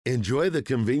Enjoy the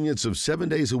convenience of 7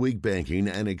 days a week banking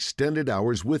and extended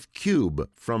hours with Cube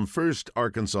from First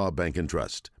Arkansas Bank and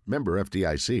Trust. Member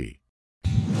FDIC.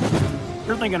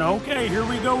 You're thinking, okay, here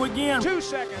we go again. 2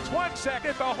 seconds, 1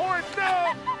 second, the horn,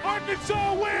 no!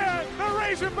 Arkansas win! The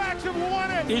Razorbacks have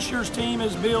won it! This year's team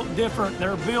is built different.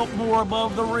 They're built more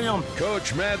above the rim.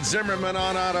 Coach Matt Zimmerman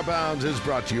on Outof Bounds is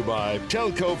brought to you by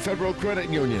Telcoe Federal Credit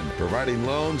Union, providing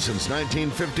loans since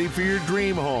 1950 for your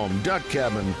dream home, duck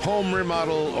cabin, home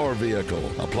remodel, or vehicle.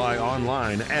 Apply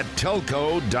online at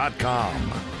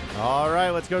telco.com. All right,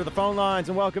 let's go to the phone lines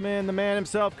and welcome in the man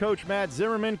himself, Coach Matt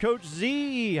Zimmerman. Coach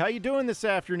Z, how you doing this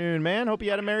afternoon, man? Hope you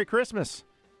had a Merry Christmas.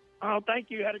 Oh, thank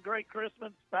you. Had a great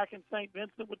Christmas back in St.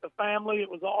 Vincent with the family.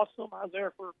 It was awesome. I was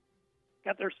there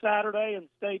got there Saturday and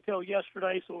stayed till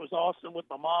yesterday, so it was awesome with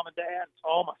my mom and dad,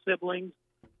 all my siblings,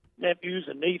 nephews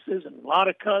and nieces, and a lot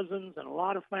of cousins and a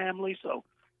lot of family. So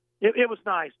it was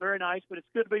nice, very nice. But it's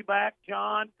good to be back,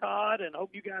 John, Todd, and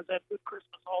hope you guys had a good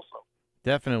Christmas also.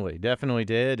 Definitely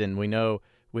did. And we know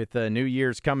with New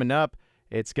Year's coming up,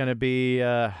 it's going to be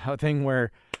a thing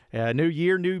where new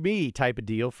year, new me type of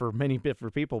deal for many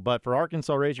different people. But for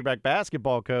Arkansas Razorback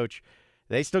basketball, Coach,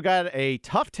 they still got a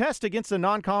tough test against a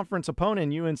non-conference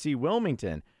opponent in UNC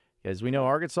Wilmington. As we know,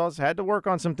 Arkansas's had to work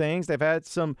on some things. They've had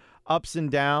some ups and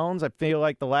downs. I feel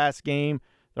like the last game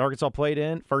that Arkansas played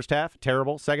in, first half,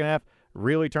 terrible. Second half,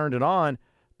 really turned it on.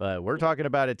 But we're talking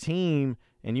about a team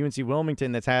in UNC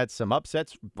Wilmington that's had some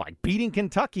upsets, like beating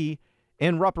Kentucky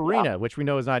in Rupp Arena, which we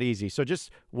know is not easy. So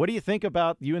just what do you think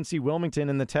about UNC Wilmington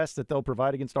and the test that they'll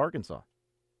provide against Arkansas?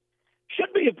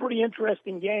 Should be a pretty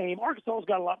interesting game. Arkansas's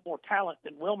got a lot more talent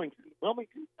than Wilmington.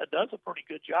 Wilmington does a pretty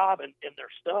good job in their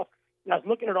stuff. And I was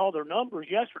looking at all their numbers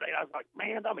yesterday, and I was like,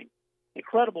 man,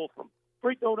 incredible from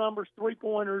free throw numbers,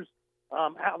 three-pointers,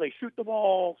 how they shoot the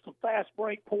ball, some fast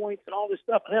break points, and all this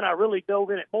stuff. And then I really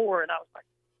dove in it more, and I was like,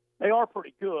 they are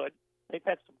pretty good. They've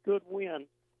had some good wins,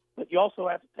 but you also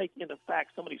have to take into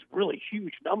fact some of these really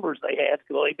huge numbers they had.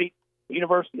 So they beat the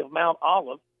University of Mount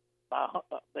Olive.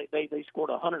 They scored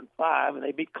 105, and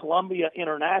they beat Columbia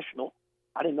International.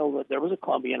 I didn't know that there was a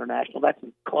Columbia International. That's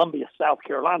in Columbia, South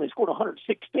Carolina. They scored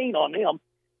 116 on them.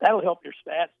 That'll help your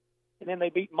stats. And then they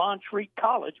beat Montreat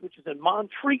College, which is in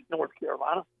Montreat, North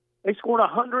Carolina. They scored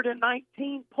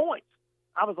 119 points.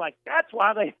 I was like, that's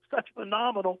why they have such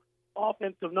phenomenal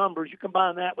offensive numbers. You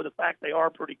combine that with the fact they are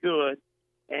pretty good,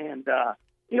 and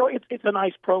it's a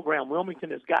nice program.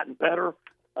 Wilmington has gotten better.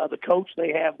 The coach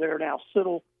they have there now,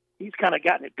 Siddle, he's kind of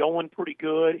gotten it going pretty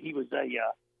good. He was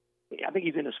I think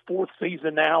he's in his fourth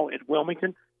season now at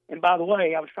Wilmington. And by the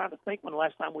way, I was trying to think when the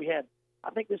last time we had, I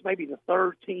think this may be the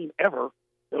third team ever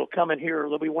that'll come in here.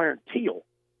 They'll be wearing teal.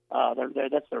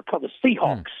 That's their color, the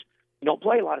Seahawks. You don't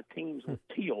play a lot of teams with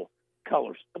teal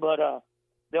colors, but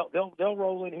They'll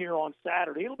roll in here on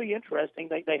Saturday. It'll be interesting.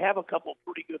 They have a couple of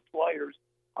pretty good players.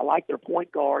 I like their point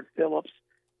guard, Phillips.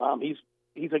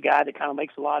 He's a guy that kind of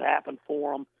makes a lot happen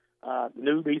for them.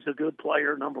 Newby's a good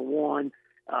player, number one.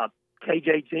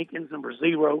 KJ Jenkins, number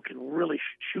 0, can really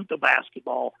shoot the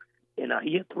basketball. And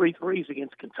he hit 3 threes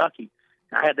against Kentucky.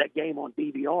 I had that game on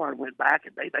DVR and went back,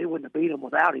 and they wouldn't have beat him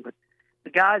without him. But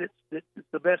the guy that's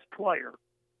the best player,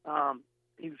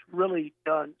 he's really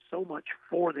done so much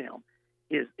for them.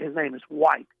 His name is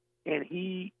White, and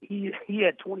he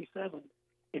had 27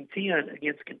 and 10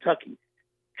 against Kentucky.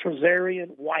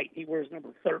 Trezarian White, he wears number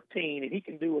 13, and he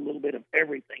can do a little bit of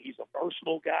everything. He's a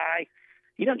versatile guy.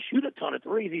 He doesn't shoot a ton of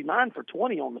threes. He's 9 for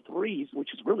 20 on the threes,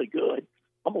 which is really good,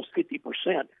 almost 50%.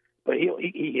 But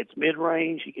he hits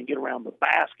mid-range. He can get around the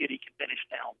basket. He can finish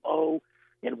down low.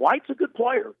 And White's a good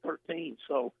player, 13.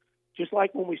 So just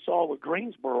like when we saw with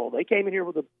Greensboro, they came in here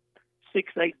with a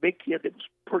 6'8" big kid that was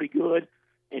pretty good,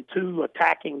 and 2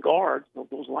 attacking guards,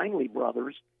 those Langley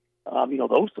brothers.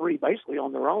 Those 3 basically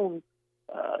on their own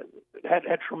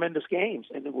had tremendous games,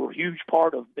 and they were a huge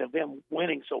part of them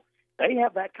winning. So they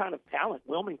have that kind of talent.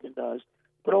 Wilmington does.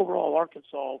 But overall,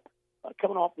 Arkansas,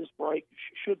 coming off this break,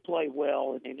 should play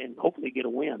well and hopefully get a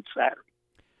win Saturday.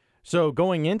 So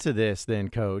going into this then,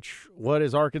 Coach, what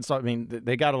is Arkansas? I mean,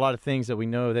 they got a lot of things that we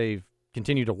know they've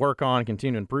continued to work on,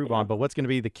 continue to improve on, but what's going to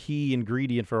be the key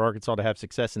ingredient for Arkansas to have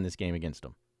success in this game against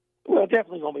them? Well,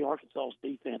 definitely going to be Arkansas's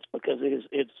defense, because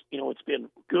it's been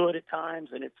good at times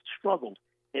and it's struggled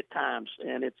at times,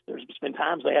 and there's been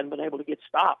times they haven't been able to get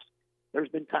stops. There's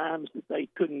been times that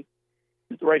the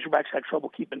Razorbacks had trouble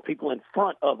keeping people in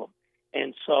front of them,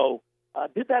 and so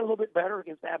did that a little bit better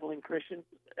against Abilene Christian.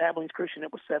 Abilene's Christian,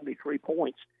 it was 73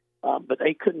 points, but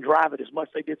they couldn't drive it as much.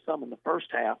 They did some in the first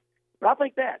half. But I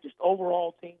think that just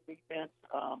overall team defense,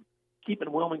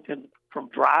 keeping Wilmington from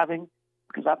driving,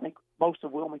 because I think most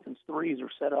of Wilmington's threes are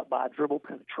set up by dribble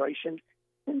penetration.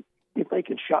 And if they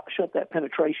can shut that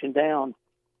penetration down,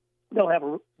 they'll have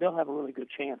a really good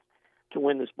chance to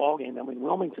win this ball game. I mean,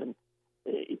 Wilmington,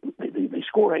 they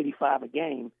score 85 a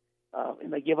game,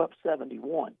 and they give up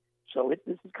 71. So this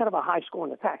is kind of a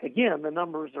high-scoring attack. Again, the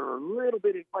numbers are a little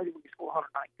bit inflated when you score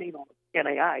 119 on the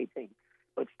NAIA team.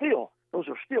 But still, those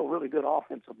are still really good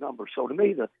offensive numbers. So to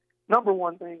me, the number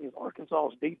one thing is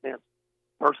Arkansas's defense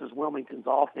versus Wilmington's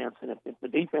offense. And if the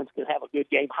defense can have a good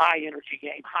game, high-energy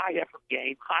game, high-effort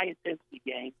game, high-intensity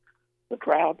game, the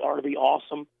crowd are to be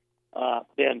awesome,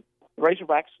 then the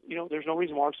Razorbacks, there's no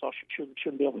reason why Arkansas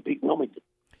shouldn't be able to beat Wilmington.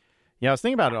 Yeah, I was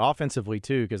thinking about it offensively,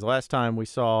 too, because last time we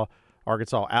saw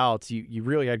Arkansas out, you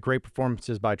really had great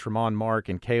performances by Tremont Mark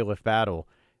and Caleb Battle.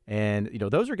 And,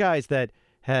 those are guys that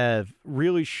have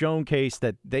really showcased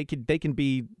that they can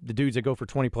be the dudes that go for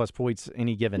 20-plus points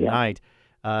any given night.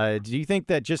 Do you think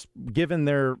that just given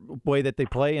their way that they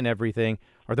play and everything,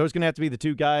 are those going to have to be the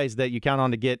two guys that you count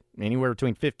on to get anywhere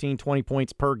between 15, 20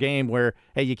 points per game where,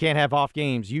 hey, you can't have off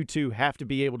games. You two have to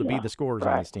be able to be the scorers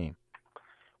on this team.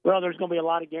 Well, there's going to be a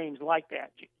lot of games like that,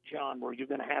 John, where you're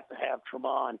going to have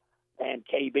Tremont and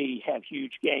KB have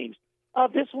huge games.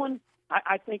 This one,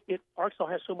 I think that Arkansas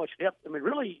has so much depth. I mean,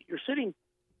 really, you're sitting,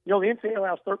 the NCAA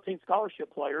allows 13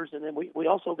 scholarship players, and then we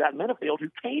also got Minifield, who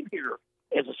came here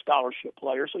as a scholarship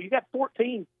player. So you got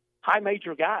 14 high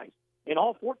major guys, and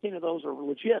all 14 of those are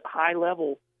legit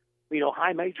high-level,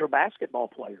 high major basketball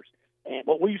players. And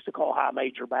what we used to call high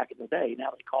major back in the day,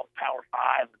 now they call it Power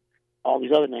 5 and all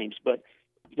these other names. But,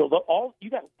 you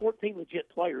got 14 legit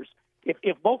players.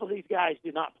 If both of these guys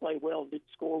did not play well and didn't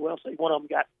score well, say one of them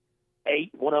got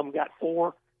 8, one of them got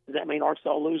 4, does that mean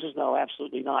Arkansas loses? No,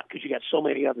 absolutely not, because you got so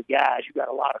many other guys. You got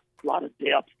a lot of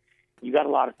depth. You got a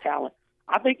lot of talent.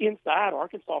 I think inside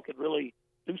Arkansas could really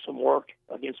do some work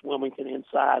against Wilmington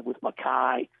inside with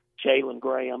Mackay, Jalen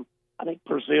Graham. I think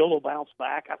Brazil will bounce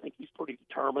back. I think he's pretty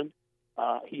determined.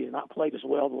 He has not played as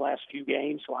well the last few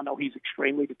games, so I know he's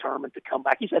extremely determined to come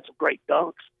back. He's had some great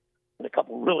dunks and a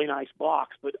couple of really nice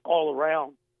blocks, but all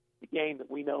around the game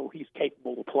that we know he's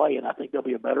capable of playing, I think there'll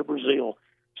be a better Brazil.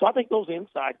 So I think those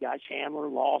inside guys, Chandler,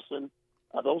 Lawson,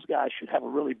 those guys should have a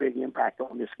really big impact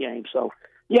on this game. So,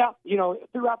 yeah,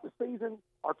 throughout the season,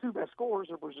 our two best scorers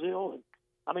are Brazil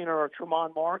are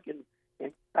Tremont Mark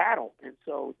and Battle. And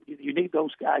so you need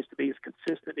those guys to be as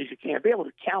consistent as you can, be able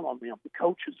to count on them. The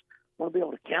coaches want to be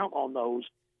able to count on those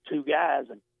two guys.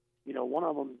 And, one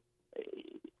of them,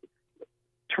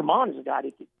 Tremont is a guy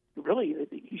that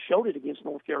he showed it against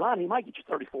North Carolina. He might get you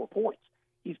 34 points.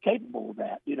 He's capable of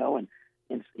that,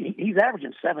 and he's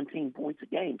averaging 17 points a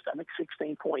game. So I think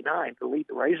 16.9 to lead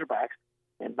the Razorbacks,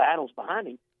 and Battle's behind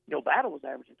him. Battle was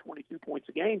averaging 22 points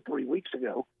a game 3 weeks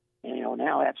ago, and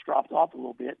now that's dropped off a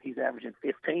little bit. He's averaging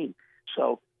 15.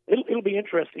 So it'll be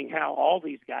interesting how all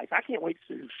these guys. I can't wait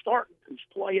to see who's starting, who's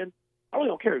playing. I really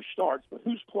don't care who starts, but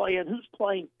who's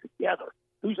playing together,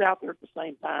 who's out there at the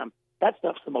same time. That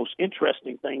stuff's the most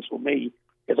interesting things for me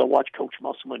as I watch Coach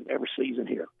Musselman every season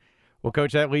here. Well,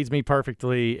 Coach, that leads me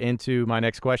perfectly into my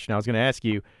next question. I was going to ask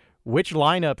you, which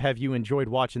lineup have you enjoyed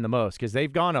watching the most? Because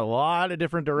they've gone a lot of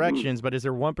different directions, but is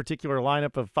there one particular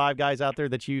lineup of 5 guys out there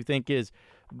that you think is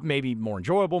maybe more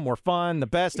enjoyable, more fun, the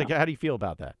best? Yeah. How do you feel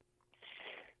about that?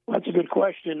 Well, that's a good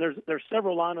question. There's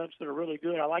several lineups that are really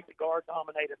good. I like the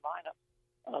guard-dominated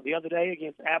lineup. The other day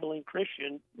against Abilene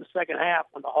Christian, the second half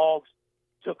when the Hogs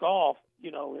took off,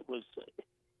 it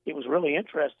was really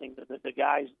interesting that the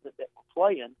guys that were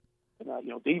playing.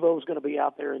 Devo's going to be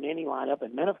out there in any lineup,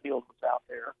 and Minifield was out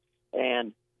there,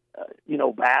 and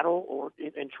Battle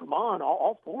and Tremont,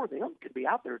 all 4 of them could be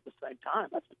out there at the same time.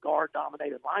 That's a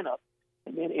guard-dominated lineup.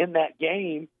 And then in that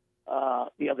game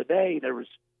the other day, there was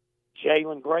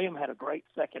Jalen Graham had a great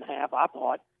second half, I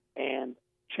thought, and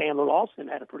Chandler Lawson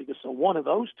had a pretty good. So one of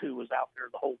those two was out there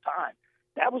the whole time.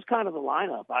 That was kind of the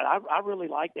lineup. I really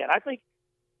like that. I think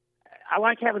I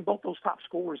like having both those top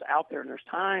scorers out there, and there's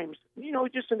times,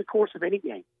 just in the course of any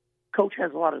game, coach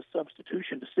has a lot of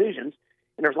substitution decisions,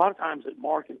 and there's a lot of times that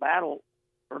Mark and Battle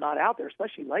are not out there,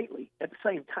 especially lately, at the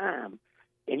same time,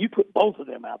 and you put both of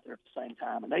them out there at the same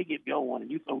time, and they get going,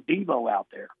 and you throw Devo out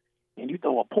there, and you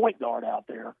throw a point guard out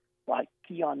there like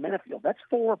Keon Minifield. That's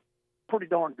 4 pretty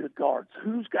darn good guards.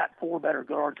 Who's got 4 better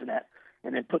guards than that?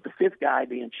 And then put the 5th guy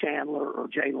being Chandler or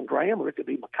Jalen Graham, or it could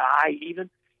be Mackay even.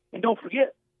 And don't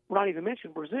forget, we're not even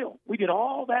mentioning Brazil. We did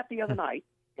all that the other night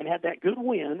and had that good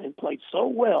win and played so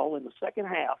well in the second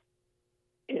half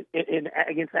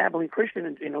against Abilene Christian.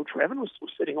 And, Trevin was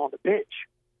sitting on the bench.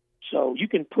 So you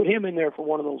can put him in there for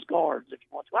one of those guards if you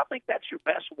want to. I think that's your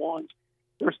best ones.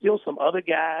 There's still some other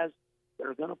guys that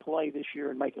are going to play this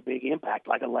year and make a big impact,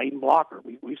 like a Layden Blocker.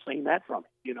 We've seen that from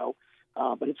him,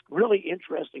 but it's really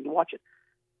interesting to watch it.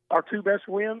 Our two best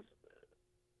wins,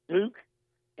 Duke,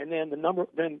 and then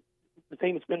the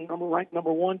team that's been ranked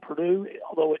number one, Purdue.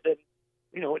 Although it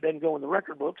doesn't go in the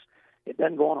record books, it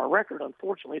doesn't go on our record.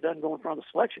 Unfortunately, it doesn't go in front of the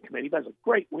selection committee. But it's a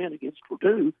great win against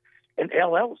Purdue, and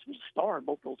L. Ellis was a star in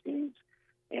both those games.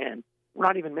 And we're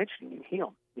not even mentioning him,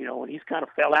 and he's kind of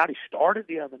fell out. He started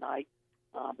the other night,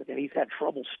 but then he's had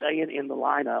trouble staying in the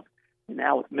lineup. And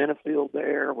now with Minifield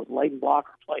there, with Layden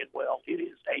Blocker playing well, it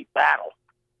is a battle.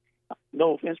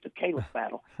 No offense to Caleb's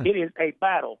battle. It is a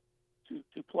battle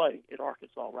to play at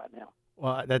Arkansas right now.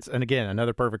 Well, and again,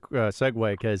 another perfect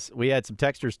segue, because we had some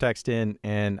texters text in,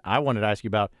 and I wanted to ask you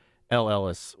about L.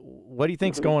 Ellis. What do you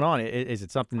think's going on? Is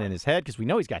it something in his head? Because we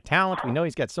know he's got talent. We know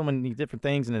he's got so many different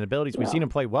things and abilities. We've seen him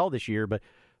play well this year, but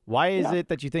why is it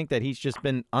that you think that he's just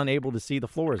been unable to see the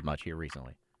floor as much here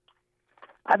recently?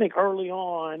 I think early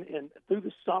on and through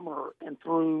the summer and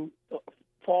through the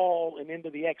fall and into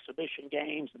the exhibition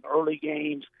games and early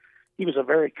games, he was a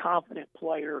very confident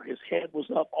player. His head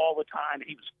was up all the time.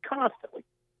 He was constantly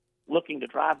looking to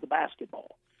drive the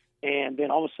basketball. And then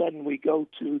all of a sudden we go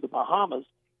to the Bahamas,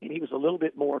 and he was a little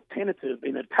bit more tentative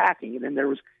in attacking. And then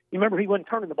you remember he wasn't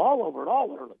turning the ball over at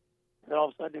all early. And then all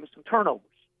of a sudden there was some turnovers.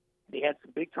 And he had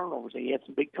some big turnovers. And he had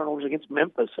some big turnovers against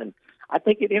Memphis. And I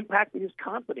think it impacted his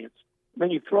confidence. And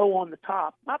then you throw on the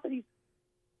top, not that he's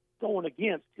going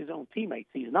against his own teammates.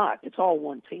 He's not. It's all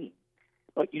one team.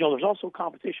 But, there's also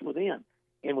competition within.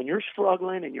 And when you're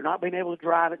struggling and you're not being able to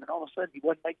drive it, and all of a sudden he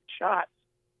wasn't making shots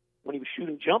when he was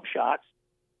shooting jump shots,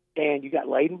 and you got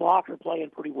Layden Blocker playing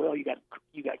pretty well. You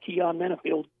got Keon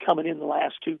Minifield coming in the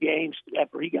last two games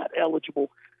after he got eligible.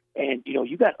 And,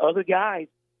 you got other guys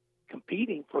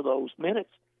competing for those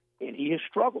minutes, and he has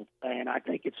struggled. And I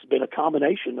think it's been a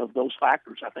combination of those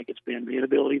factors. I think it's been the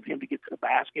inability of him to get to the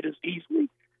basket as easily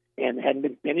and hadn't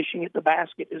been finishing at the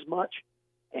basket as much.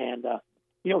 And,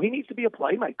 he needs to be a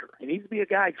playmaker. He needs to be a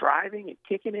guy driving and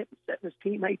kicking it and setting his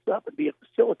teammates up and be a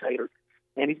facilitator.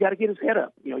 And he's got to get his head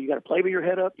up. You got to play with your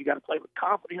head up. You got to play with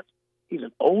confidence. He's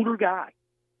an older guy.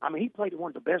 I mean, he played with one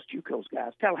of the best JUCOs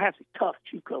guys. Tallahassee, tough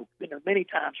JUCO. Been there many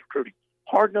times recruiting.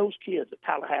 Hard-nosed kids at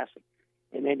Tallahassee.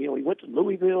 And then, he went to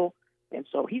Louisville. And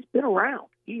so he's been around.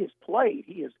 He has played.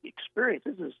 He has experienced.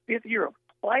 This is his fifth year of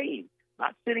playing,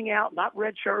 not sitting out, not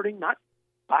redshirting, not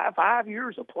five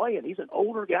years of playing. He's an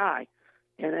older guy.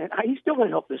 And he's still going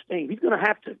to help this team. He's going to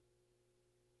have to.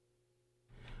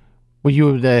 Well,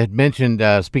 you had mentioned,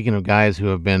 speaking of guys who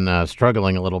have been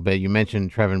struggling a little bit, you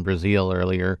mentioned Trevin Brazile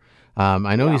earlier.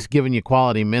 I know he's given you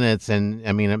quality minutes, and,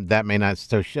 I mean, that may not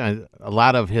a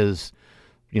lot of his,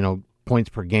 points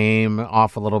per game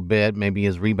off a little bit. Maybe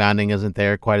his rebounding isn't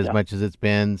there quite as much as it's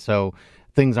been, so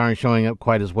things aren't showing up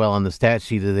quite as well on the stat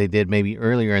sheet as they did maybe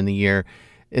earlier in the year.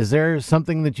 Is there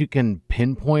something that you can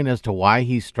pinpoint as to why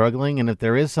he's struggling? And if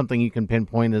there is something you can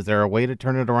pinpoint, is there a way to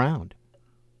turn it around?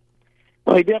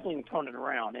 Well, he definitely can turn it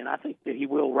around, and I think that he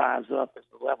will rise up as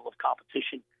the level of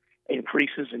competition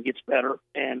increases and gets better.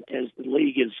 And as the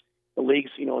league's,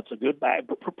 it's a good,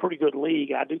 pretty good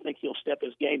league. I do think he'll step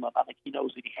his game up. I think he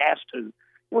knows that he has to.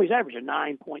 He's averaging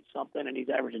 9 point something, and he's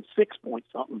averaging 6 point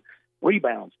something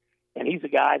rebounds. And he's a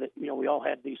guy that, we all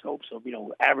had these hopes of,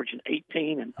 averaging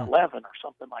 18 and 11 or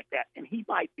something like that. And he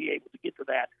might be able to get to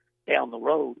that down the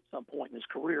road at some point in his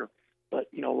career. But,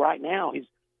 right now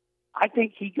I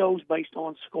think he goes based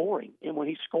on scoring. And when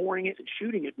he's scoring it and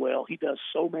shooting it well, he does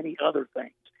so many other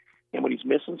things. And when he's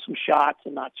missing some shots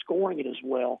and not scoring it as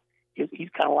well, he's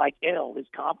kind of like L. His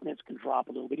confidence can drop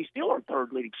a little bit. He's still our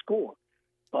third leading scorer.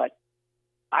 But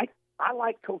I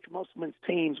like Coach Musselman's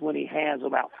teams when he has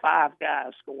about 5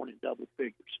 guys scoring in double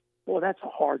figures. Boy,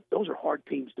 those are hard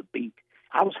teams to beat.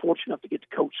 I was fortunate enough to get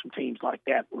to coach some teams like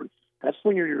that. That's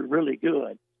when you're really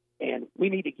good. And we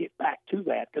need to get back to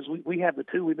that because we have the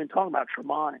two we've been talking about,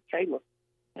 Tremont and Caleb.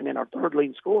 And then our third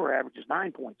leading scorer averages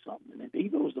 9 point something. And then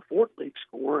Devo is the fourth leading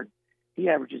scorer, and he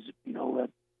averages,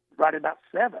 right at about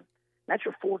 7. That's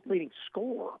your fourth leading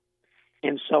scorer.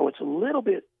 And so it's a little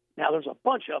bit. Now, there's a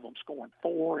bunch of them scoring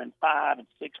 4 and 5 and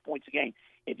 6 points a game.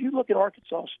 If you look at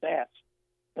Arkansas stats,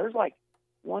 there's like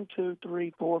 1, 2,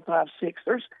 3, 4, 5, 6.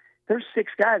 There's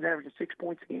 6 guys averaging 6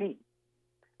 points a game.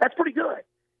 That's pretty good.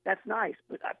 That's nice,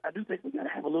 but I do think we got to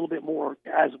have a little bit more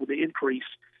guys with the increase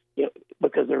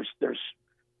because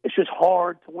it's just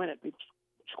hard to win it. People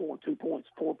scoring 2 points,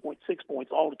 4 points, 6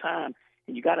 points all the time,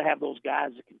 and you got to have those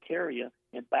guys that can carry you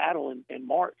and battle, and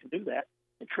Mark can do that.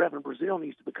 And Trevin Brazile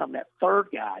needs to become that third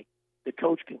guy the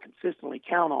coach can consistently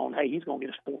count on. Hey, he's going to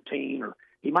get us 14, or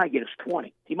he might get us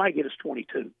 20. He might get us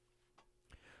 22.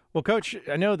 Well, Coach,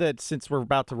 I know that since we're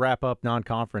about to wrap up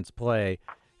non-conference play,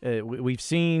 we've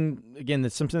seen, again,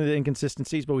 some of the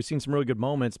inconsistencies, but we've seen some really good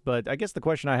moments. But I guess the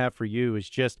question I have for you is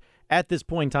just, at this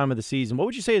point in time of the season, what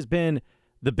would you say has been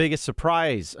the biggest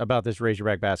surprise about this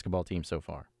Razorback basketball team so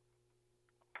far?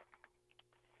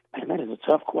 Man, that is a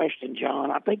tough question,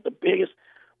 John. I think the biggest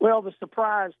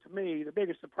surprise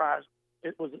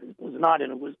was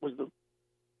the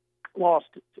loss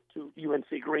to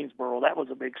UNC Greensboro. That was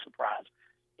a big surprise,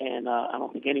 and I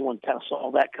don't think anyone kind of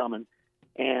saw that coming.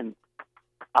 And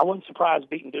I wasn't surprised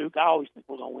beating Duke. I always think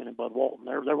we're going to win in Bud Walton.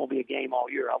 There won't be a game all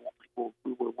year I won't think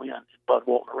we will win in Bud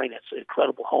Walton Arena. It's an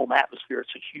incredible home atmosphere.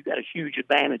 You've got a huge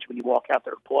advantage when you walk out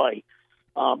there to play.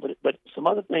 But some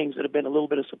other things that have been a little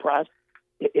bit of surprise,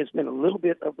 it's been a little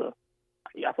bit of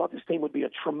I thought this team would be a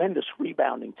tremendous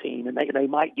rebounding team, and they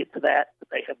might get to that, but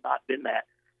they have not been that.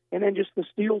 And then just the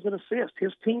steals and assists.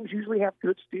 His teams usually have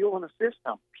good steal and assist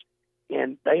numbers,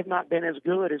 and they have not been as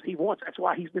good as he wants. That's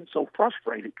why he's been so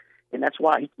frustrated, and that's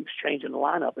why he keeps changing the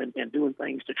lineup and doing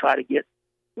things to try to get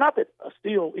 – not that a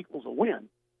steal equals a win.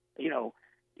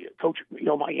 Coach,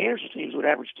 Mike Anderson's teams would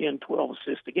average 10, 12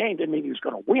 assists a game. Didn't mean he was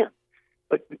going to win.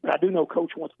 But I do know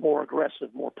Coach wants more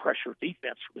aggressive, more pressure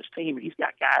defense from his team, and he's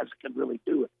got guys that can really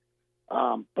do it.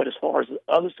 But as far as the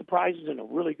other surprises in a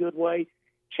really good way,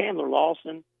 Chandler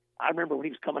Lawson, I remember when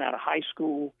he was coming out of high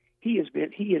school, he has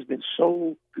been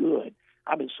so good.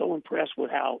 I've been so impressed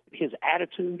with how his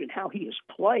attitude and how he has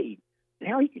played and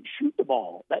how he can shoot the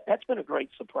ball. That's been a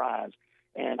great surprise.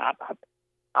 And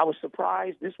I was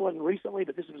surprised. This wasn't recently,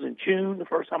 but this was in June, the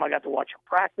first time I got to watch him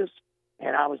practice.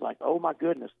 And I was like, oh, my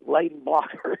goodness, Layden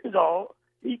Blocker is all.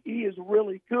 He is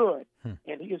really good.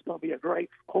 And he is going to be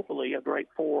hopefully a great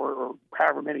 4 or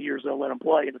however many years they'll let him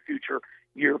play in the future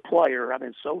year player. I've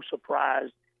been so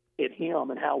surprised at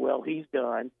him and how well he's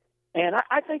done. And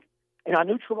I think, and I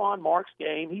knew Trevon Mark's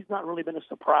game. He's not really been a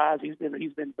surprise. He's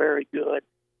been very good.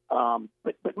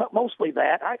 But mostly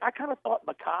that. I kind of thought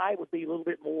Mackay would be a little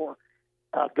bit more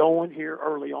going here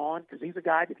early on because he's a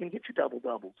guy that can get you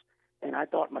double-doubles. And I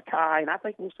thought Mackay, and I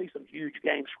think we'll see some huge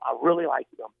games. I really like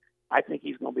him. I think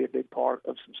he's going to be a big part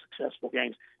of some successful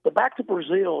games. But back to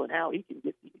Brazil and how he can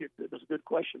get – there's a good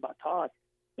question by Todd.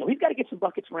 He's got to get some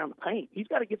buckets around the paint. He's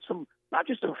got to get some – not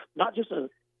just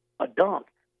a dunk,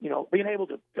 being able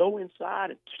to go inside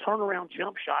and turn around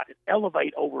jump shot and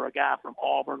elevate over a guy from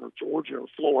Auburn or Georgia or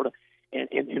Florida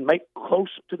and make close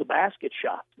to the basket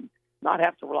shots and not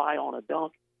have to rely on a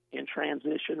dunk in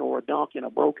transition or a dunk in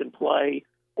a broken play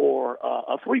or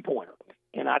a three-pointer.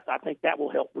 And I think that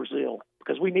will help Brazil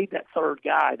because we need that third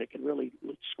guy that can really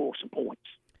score some points.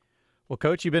 Well,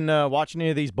 Coach, you been watching any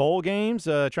of these bowl games,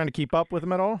 trying to keep up with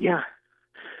them at all?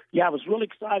 Yeah, I was really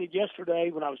excited yesterday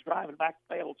when I was driving back to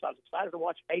Fayetteville. So I was excited to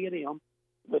watch A&M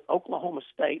with Oklahoma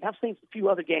State. I've seen a few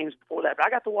other games before that, but I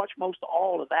got to watch most of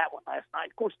all of that one last night.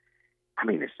 Of course, I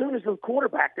mean, as soon as the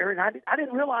quarterback there, and I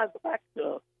didn't realize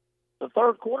the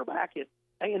third quarterback at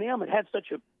A&M had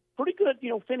such a pretty good,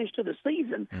 finish to the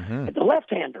season at the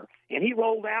left-hander. And he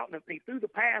rolled out and he threw the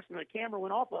pass and the camera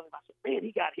went off of him. I said, man,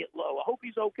 he got hit low. I hope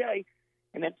he's okay.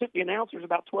 And then took the announcers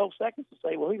about 12 seconds to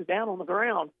say, well, he was down on the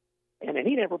ground. And then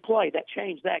he never played. That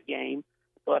changed that game.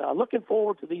 But looking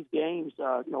forward to these games,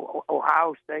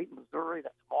 Ohio State, Missouri,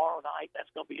 that's tomorrow night. That's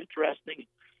going to be interesting.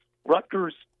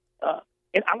 Rutgers.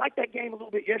 And I liked that game a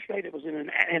little bit yesterday. That was in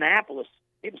Annapolis.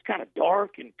 It was kind of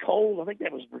dark and cold. I think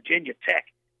that was Virginia Tech.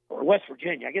 Or West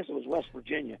Virginia. I guess it was West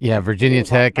Virginia. Yeah, Virginia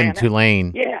Tech and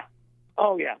Tulane. Yeah.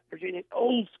 Oh, yeah. Virginia,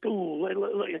 old school.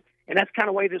 And that's kind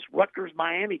of the way this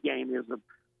Rutgers-Miami game is, the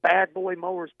Bad Boy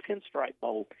Mowers Pinstripe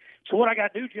Bowl. So what I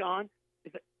got to do, John,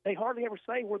 is that they hardly ever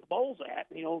say where the bowl's at,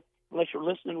 unless you're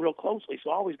listening real closely. So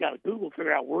I always got to Google to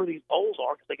figure out where these bowls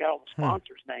are because they got all the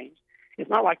sponsors' names. It's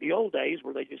not like the old days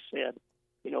where they just said,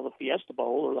 the Fiesta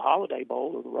Bowl or the Holiday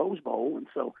Bowl or the Rose Bowl. And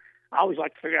so I always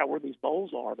like to figure out where these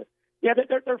bowls are. But yeah,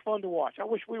 they're fun to watch. I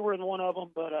wish we were in one of them,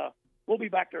 but we'll be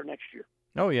back there next year.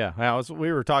 Oh, yeah.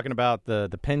 We were talking about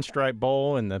the Pinstripe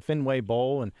Bowl and the Fenway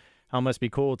Bowl and how it must be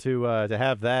cool to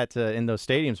have that in those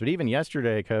stadiums. But even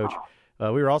yesterday, Coach, we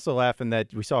were also laughing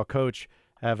that we saw Coach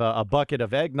have a bucket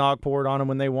of eggnog poured on him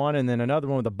when they won and then another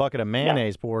one with a bucket of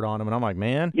mayonnaise poured on him. And I'm like,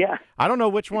 man, I don't know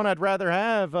which one I'd rather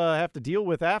have to deal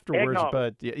with afterwards. Eggnog.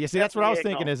 But you see, that's what I was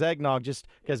thinking is eggnog, just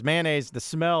because mayonnaise, the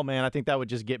smell, man, I think that would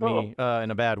just get me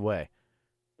in a bad way.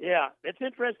 Yeah, it's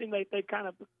interesting. They kind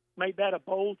of made that a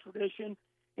bowl tradition.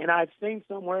 And I've seen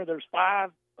somewhere there's 5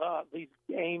 these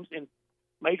games in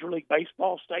Major League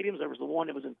Baseball stadiums. There was the one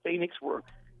that was in Phoenix where,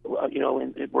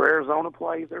 where Arizona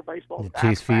plays their baseball.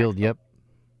 Chase Field, yep.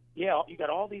 Yeah, you got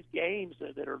all these games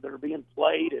that are being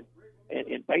played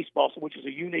in baseball, which is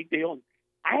a unique deal. And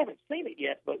I haven't seen it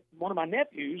yet, but one of my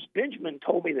nephews, Benjamin,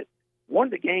 told me that one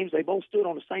of the games they both stood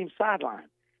on the same sideline.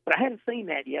 But I haven't seen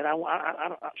that yet.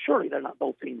 Surely they're not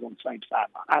both teams on the same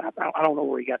sideline. I don't know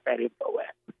where he got that info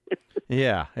at.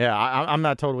 Yeah. I'm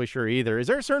not totally sure either. Is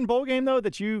there a certain bowl game, though,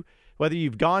 that whether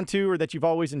you've gone to or that you've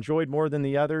always enjoyed more than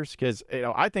the others? Because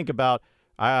I think about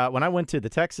when I went to the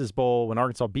Texas Bowl when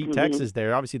Arkansas beat Texas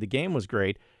there. Obviously, the game was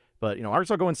great, but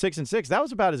Arkansas going 6-6. That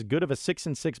was about as good of a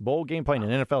 6-6 bowl game, playing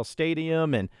in an NFL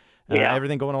stadium and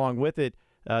everything going along with it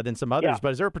than some others. Yeah.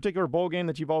 But is there a particular bowl game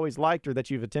that you've always liked or that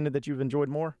you've attended that you've enjoyed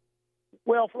more?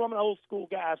 Well, I'm an old school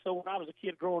guy, so when I was a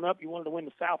kid growing up, you wanted to win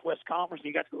the Southwest Conference, and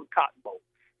you got to go to the Cotton Bowl.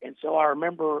 And so I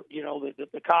remember,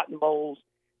 the Cotton Bowls,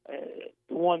 the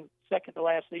one second to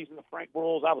last season, the Frank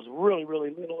Broyles. I was really, really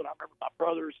little, and I remember my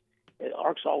brothers,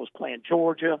 Arkansas was playing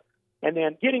Georgia, and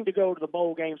then getting to go to the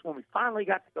bowl games when we finally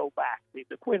got to go back, the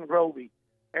Quinn Grovey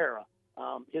era.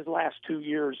 His last 2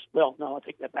 years, well, no, I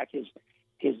take that back. His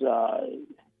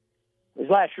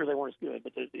last year they weren't as good,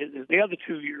 but the other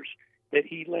 2 years that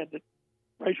he led the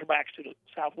Razorbacks to the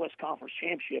Southwest Conference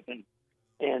Championship,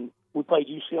 and we played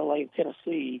UCLA and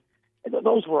Tennessee, and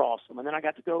those were awesome. And then I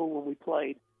got to go when we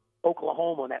played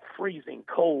Oklahoma in that freezing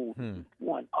cold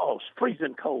one. Oh, it's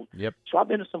freezing cold. Yep. So I've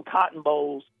been to some Cotton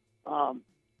Bowls, and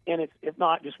if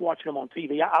not, just watching them on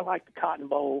TV. I like the Cotton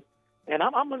Bowl, and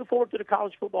I'm looking forward to the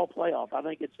college football playoff. I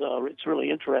think it's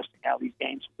really interesting how these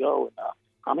games go, and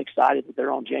I'm excited that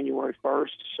they're on January 1st.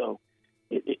 So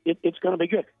it's going to be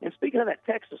good. And speaking of that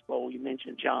Texas Bowl you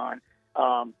mentioned, John,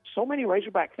 so many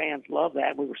Razorback fans love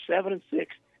that. We were 7-6,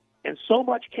 and so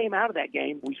much came out of that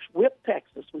game. We whipped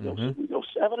Texas. We go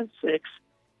 7-6.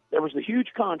 There was the huge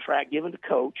contract given to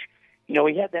Coach. He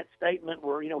had that statement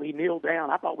where he kneeled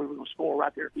down. I thought we were going to score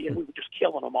right there at the end. We were just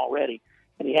killing them already.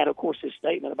 And he had, of course, his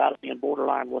statement about it being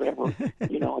borderline, whatever.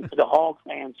 The Hog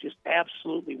fans just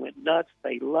absolutely went nuts.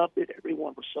 They loved it.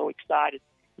 Everyone was so excited.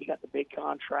 He got the big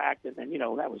contract, and then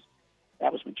that was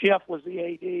when Jeff was the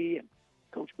AD, and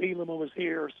Coach Bielema was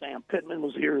here, Sam Pittman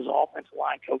was here as offensive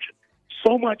line coach.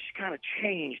 So much kind of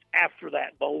changed after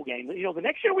that bowl game. The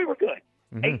next year we were good,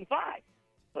 8-5,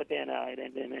 but then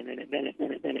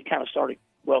it kind of started.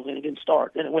 Well, then it didn't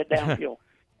start. Then it went downhill,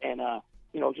 and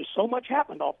just so much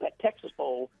happened off that Texas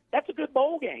Bowl. That's a good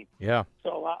bowl game. Yeah.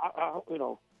 So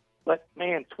but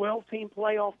man, 12-team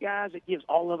playoff, guys, it gives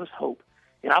all of us hope.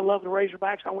 And I love the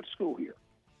Razorbacks. I went to school here.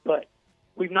 But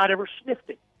we've not ever sniffed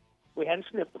it. We hadn't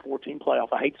sniffed the 14 playoff.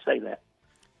 I hate to say that.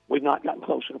 We've not gotten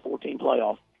close to the 14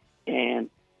 playoff.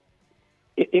 And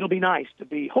it'll be nice to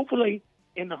be, hopefully,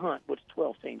 in the hunt with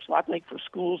 12 teams. So I think for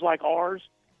schools like ours,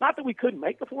 not that we couldn't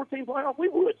make the 14 playoff. We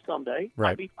would someday. Right.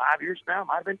 Might be 5 years from now.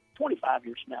 Might have been 25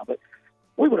 years from now. But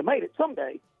we would have made it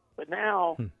someday. But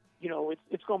now,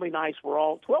 it's going to be nice. We're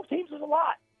all 12 teams is a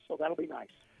lot. So that'll be nice.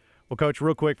 Well, Coach,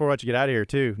 real quick before I let you get out of here,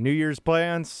 too, New Year's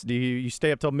plans, do you stay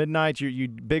up till midnight? You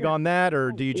big on that,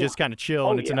 or do you just kind of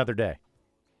chill and it's another day?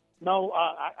 No,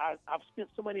 I've spent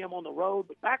so many of them on the road,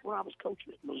 but back when I was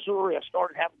coaching at Missouri, I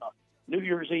started having a New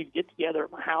Year's Eve get-together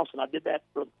at my house, and I did that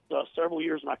for several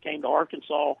years when I came to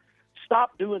Arkansas.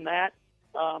 Stopped doing that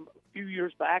a few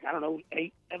years back. I don't know,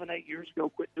 7, 8 years ago,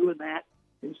 quit doing that.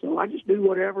 And so I just do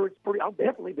whatever. I'll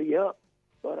definitely be up,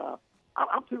 but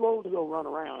I'm too old to go run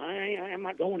around. I'm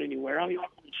not going anywhere. I'm not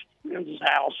going to friend's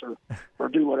house or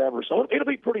do whatever. So it'll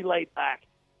be pretty laid back.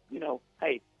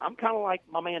 Hey, I'm kind of like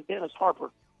my man Dennis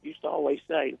Harper used to always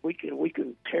say, we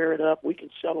can tear it up, we can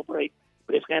celebrate,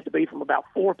 but it's going to have to be from about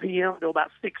 4 p.m. to about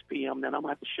 6 p.m. Then I'm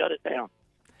going to have to shut it down.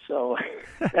 So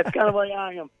that's kind of the way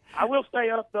I am. I will stay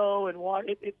up, though, and watch.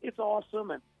 It's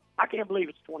awesome, and I can't believe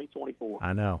it's 2024.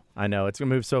 I know. It's going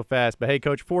to move so fast. But, hey,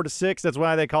 Coach, 4 to 6, that's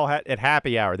why they call it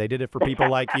happy hour. They did it for people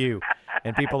like you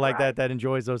and people like right. that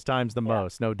enjoys those times the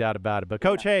most, no doubt about it. But,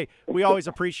 Coach, hey, we always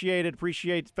appreciate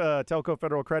Telcoe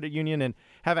Federal Credit Union, and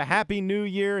have a happy new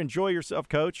year. Enjoy yourself,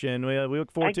 Coach, and we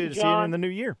look forward to seeing you in the new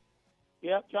year.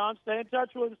 Yep, John, stay in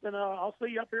touch with us, and I'll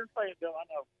see you up here in Fayetteville, I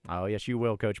know. Oh, yes, you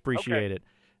will, Coach. Appreciate it.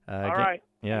 All right.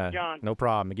 Yeah, Thanks, John. No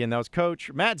problem. Again, that was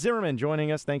Coach Matt Zimmerman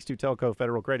joining us. Thanks to Telcoe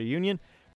Federal Credit Union.